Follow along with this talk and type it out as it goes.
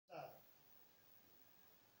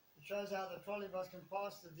It shows how the trolley bus can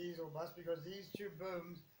pass the diesel bus because these two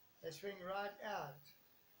booms, they swing right out.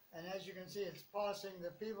 And as you can see, it's passing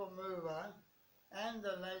the people mover and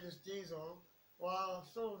the latest diesel while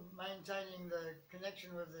still maintaining the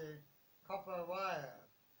connection with the copper wire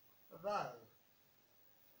above.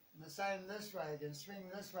 And the same this way, you can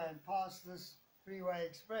swing this way and pass this freeway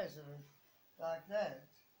express like that.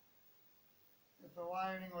 If the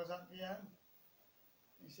wiring was up here,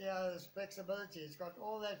 you see how there's flexibility. It's got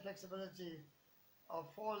all that flexibility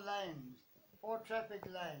of 4 lanes, 4 traffic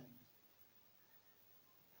lanes.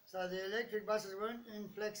 So the electric buses weren't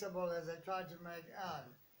inflexible as they tried to make out,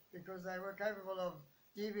 because they were capable of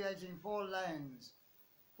deviating 4 lanes,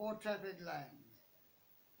 4 traffic lanes,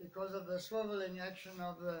 because of the swiveling action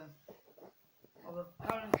of the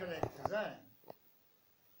current collectors, eh?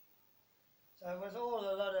 So it was all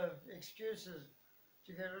a lot of excuses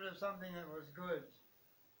to get rid of something that was good.